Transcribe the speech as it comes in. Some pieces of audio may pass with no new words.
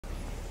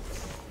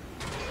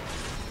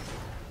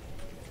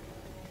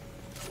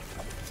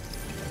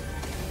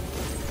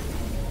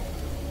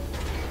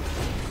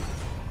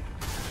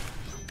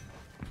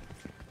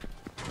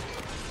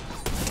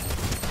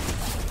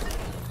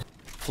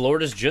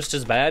Florida's just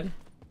as bad?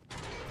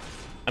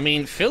 I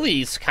mean,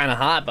 Philly's kind of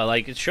hot, but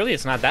like, surely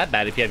it's not that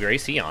bad if you have your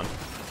AC on,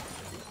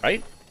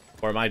 right?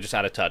 Or am I just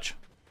out of touch?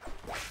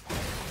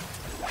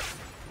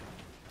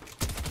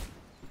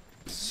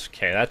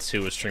 Okay, that's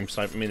who was stream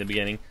sniping me in the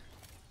beginning.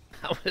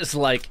 I was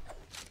like,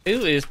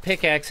 who is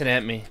pickaxing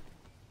at me?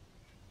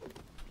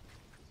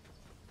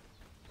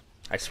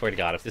 I swear to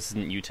God, if this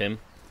isn't you, Tim.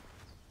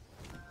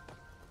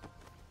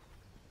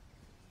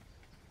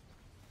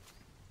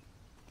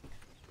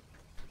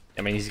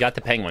 I mean, he's got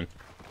the penguin.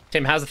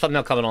 Tim, how's the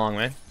thumbnail coming along,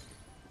 man?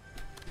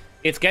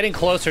 It's getting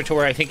closer to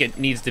where I think it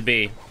needs to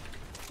be.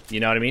 You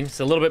know what I mean?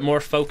 It's a little bit more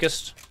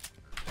focused.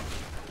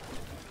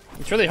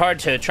 It's really hard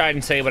to try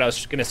and say what I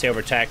was going to say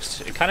over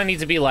text. It kind of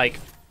needs to be like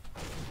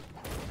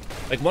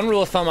one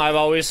rule of thumb I've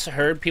always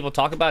heard people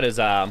talk about is,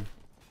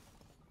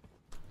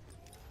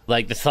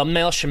 like, the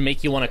thumbnail should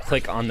make you want to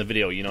click on the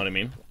video, you know what I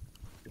mean?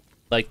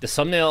 Like, the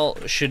thumbnail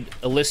should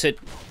elicit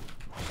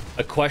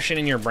a question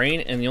in your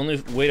brain, and the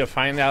only way to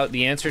find out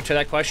the answer to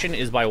that question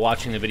is by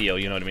watching the video,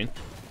 you know what I mean?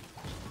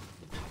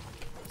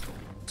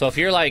 So if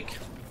you're like,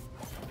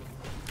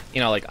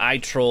 you know, like, I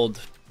trolled,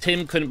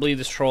 Tim couldn't believe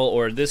this troll,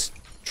 or this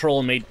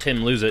troll made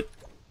Tim lose it,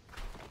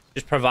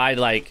 just provide,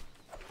 like,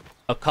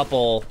 a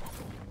couple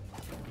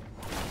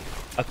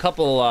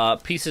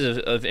pieces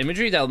of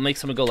imagery that'll make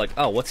someone go like,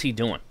 oh, what's he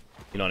doing?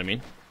 You know what I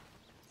mean?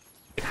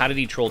 Like, how did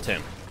he troll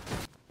Tim?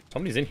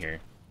 Somebody's in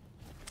here.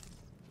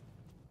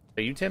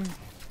 Are you Tim?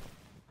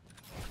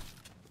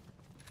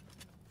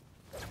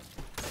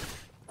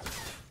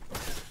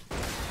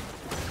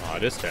 Oh,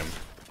 it is Tim.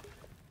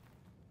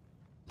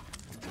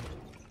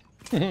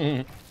 I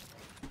don't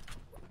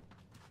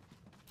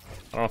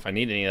know if I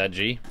need any of that,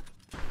 G.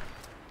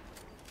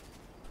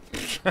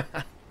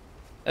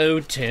 Oh,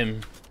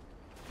 Tim.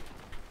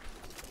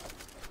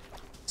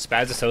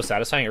 Spads is so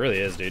satisfying. It really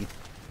is, dude.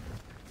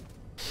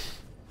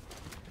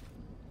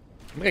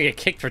 I'm gonna get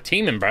kicked for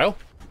teaming, bro.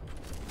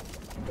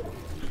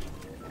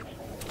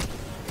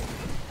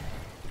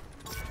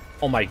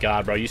 Oh my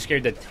God, bro. You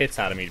scared the tits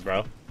out of me,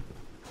 bro.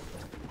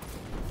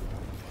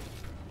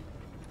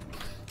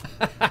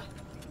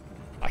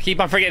 I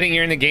keep on forgetting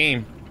you're in the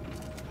game.